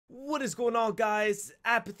What is going on, guys?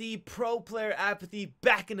 Apathy, pro player Apathy,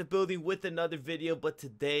 back in the building with another video. But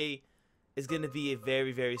today is gonna be a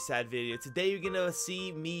very sad video. Today you're gonna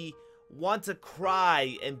see me want to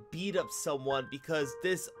cry and beat up someone because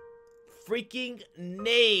this freaking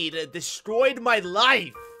Nade destroyed my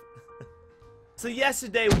life. So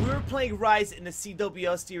yesterday we were playing Rise in the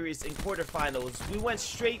CWL series in quarterfinals. We went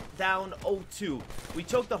straight down 0-2. We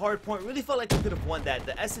choked the hard point. Really felt like we could have won that.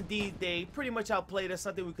 The S&D, they pretty much outplayed us.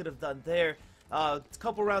 Nothing we could have done there. A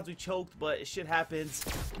couple rounds we choked, but shit happens.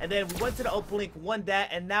 And then we went to the uplink, won that,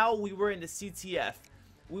 and now we were in the CTF.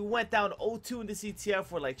 We went down 0-2 in the CTF.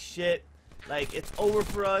 We're like, shit. Like, it's over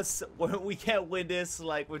for us. We can't win this.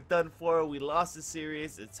 Like, we're done for. We lost the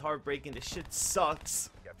series. It's heartbreaking. The shit sucks.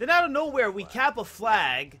 Then out of nowhere, we cap a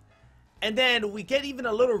flag, and then we get even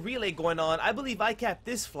a little relay going on. I believe I capped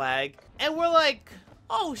this flag, and we're like,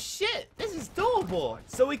 oh shit, this is doable.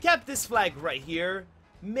 So we capped this flag right here,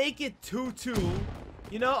 make it 2-2.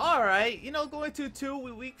 You know, alright, you know, going 2-2, we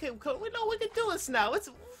know we can do this now.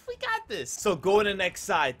 We got this. So going to the next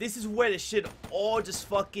side. This is where the shit all just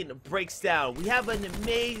fucking breaks down. We have an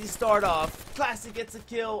amazing start off. Classic gets a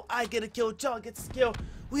kill, I get a kill, John gets a kill.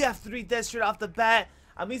 We have 3 deaths straight off the bat.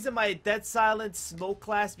 I'm using my Dead Silence smoke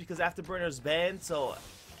class because Afterburner's banned, so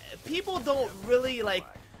people don't really like.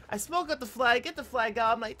 I smoke up the flag, get the flag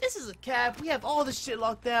out. I'm like, this is a cap. We have all this shit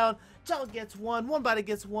locked down. John gets one body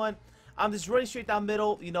gets one. I'm just running straight down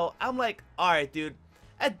middle. You know, I'm like, all right, dude.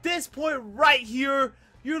 At this point right here,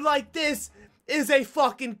 you're like, this is a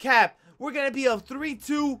fucking cap. We're gonna be up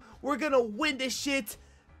 3-2. We're gonna win this shit.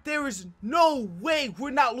 There is no way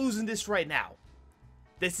we're not losing this right now.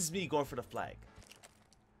 This is me going for the flag.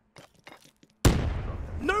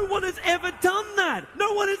 No one has ever done that!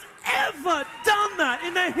 No one has ever done that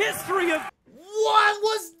in the history of... What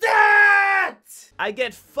was that? I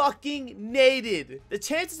get fucking naded. The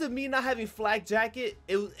chances of me not having flag jacket,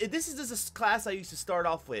 this is just a class I used to start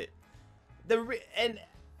off with. And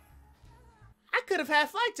I could have had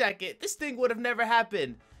flag jacket. This thing would have never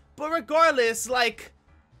happened. But regardless, like...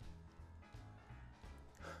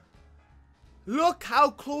 Look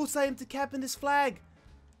how close I am to capping this flag.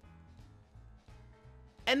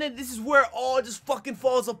 And then this is where it all just fucking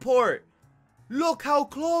falls apart. Look how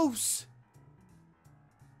close.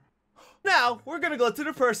 Now, we're gonna go to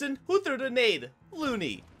the person who threw the nade.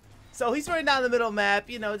 Looney. So he's running down the middle map,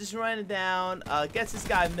 you know, just running down. Gets this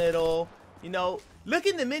guy middle. You know, look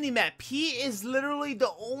in the mini-map. He is literally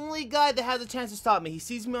the only guy that has a chance to stop me. He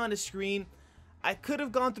sees me on the screen. I could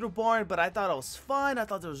have gone through barn, but I thought I was fine. I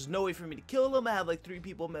thought there was no way for me to kill him. I have like 3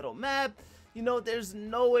 people middle map. You know, there's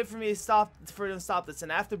no way for me to stop this.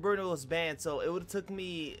 And Afterburner was banned, so it would have took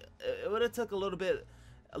me. It would have took a little bit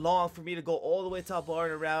long for me to go all the way top bar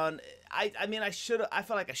and around. I mean, I felt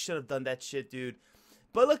like I should have done that shit, dude.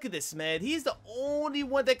 But look at this, man. He's the only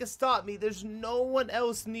one that can stop me. There's no one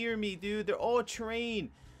else near me, dude. They're all trained.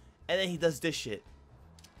 And then he does this shit.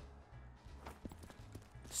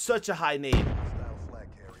 Such a high nade.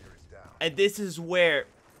 And this is where.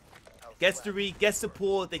 Gets the read, gets the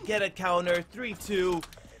pull, they get a counter, 3-2,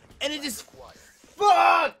 and it just,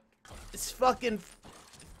 fuck! It's fucking,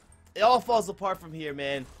 it all falls apart from here,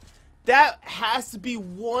 man. That has to be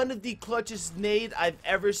one of the clutchest nade I've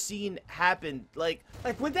ever seen happen. Like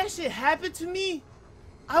when that shit happened to me,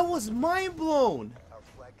 I was mind blown.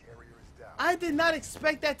 I did not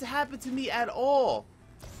expect that to happen to me at all.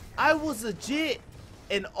 I was legit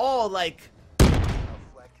in awe, like,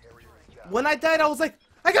 when I died, I was like,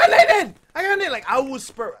 I got naded! I got naded! Like, I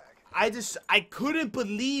was I couldn't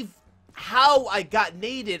believe how I got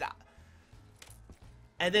naded.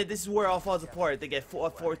 And then this is where it all falls apart. They get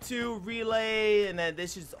 4-4-2 relay, and then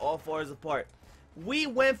this just all falls apart. We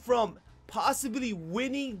went from possibly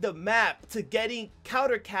winning the map to getting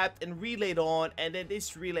counter capped and relayed on, and then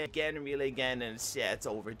this relay again, and yeah, it's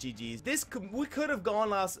over. GG's. We could have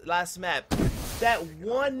gone last map. That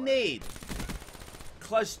one nade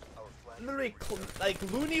clutched. Literally, like,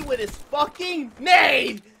 Looney with his fucking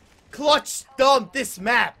nade clutch dumped this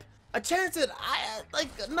map. A chance that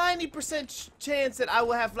like 90% chance that I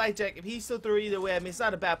will have blackjack if he still threw it either way. I mean, it's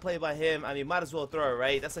not a bad play by him. I mean, might as well throw it,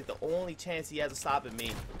 right? That's like the only chance he has of stopping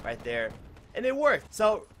me right there. And it worked.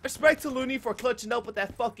 So, respect to Looney for clutching up with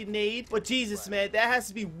that fucking nade. But Jesus, man, that has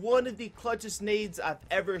to be one of the clutchest nades I've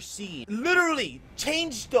ever seen. Literally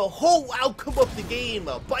changed the whole outcome of the game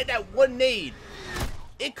by that one nade.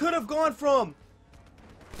 It could have gone from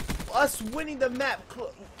us winning the map,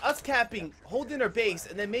 us capping, holding our base,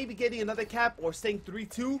 and then maybe getting another cap or staying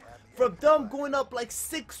 3-2, from them going up like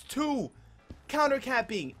 6-2, counter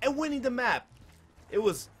capping, and winning the map. It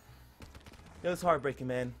was heartbreaking,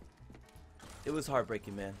 man. It was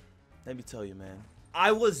heartbreaking, man. Let me tell you, man.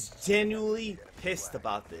 I was genuinely pissed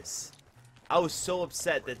about this. I was so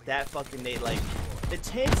upset that that fucking nade, like, the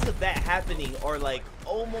chances of that happening are like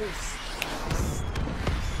almost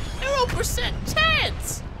 0%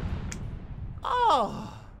 chance.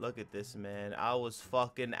 Oh, look at this, man. I was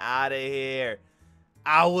fucking out of here.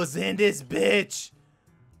 I was in this bitch.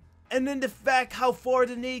 And then the fact how far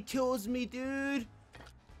the nade kills me, dude.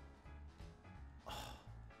 Oh,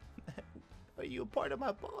 man. Are you a part of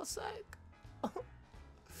my ball sack?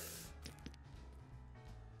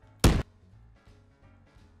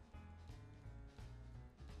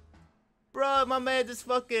 Bro, my man just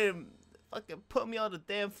fucking put me on the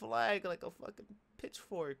damn flag like a fucking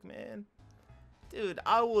pitchfork, man. Dude,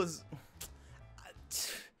 I was...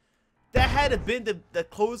 That had to been the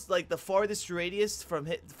close, like the farthest radius from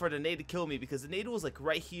for the nade to kill me, because the nade was like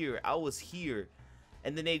right here. I was here,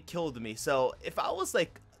 and the nade killed me. So if I was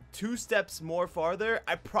like 2 steps more farther,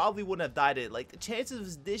 I probably wouldn't have died. It like the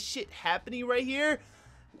chances of this shit happening right here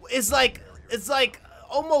is like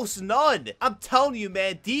almost none. I'm telling you,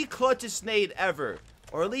 man, the clutchest nade ever,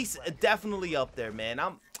 or at least definitely up there, man.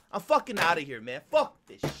 I'm fucking out of here, man. Fuck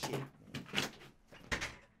this shit.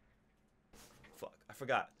 Fuck, I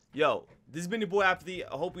forgot. Yo, this has been your boy Apathy.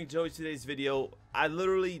 I hope you enjoyed today's video. I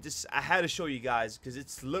literally I had to show you guys because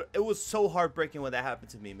it was so heartbreaking when that happened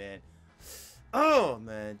to me, man. Oh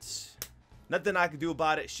man, nothing I can do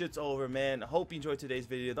about it. Shit's over, man. I hope you enjoyed today's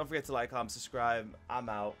video. Don't forget to like, comment, subscribe. I'm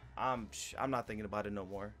out. I'm not thinking about it no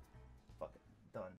more.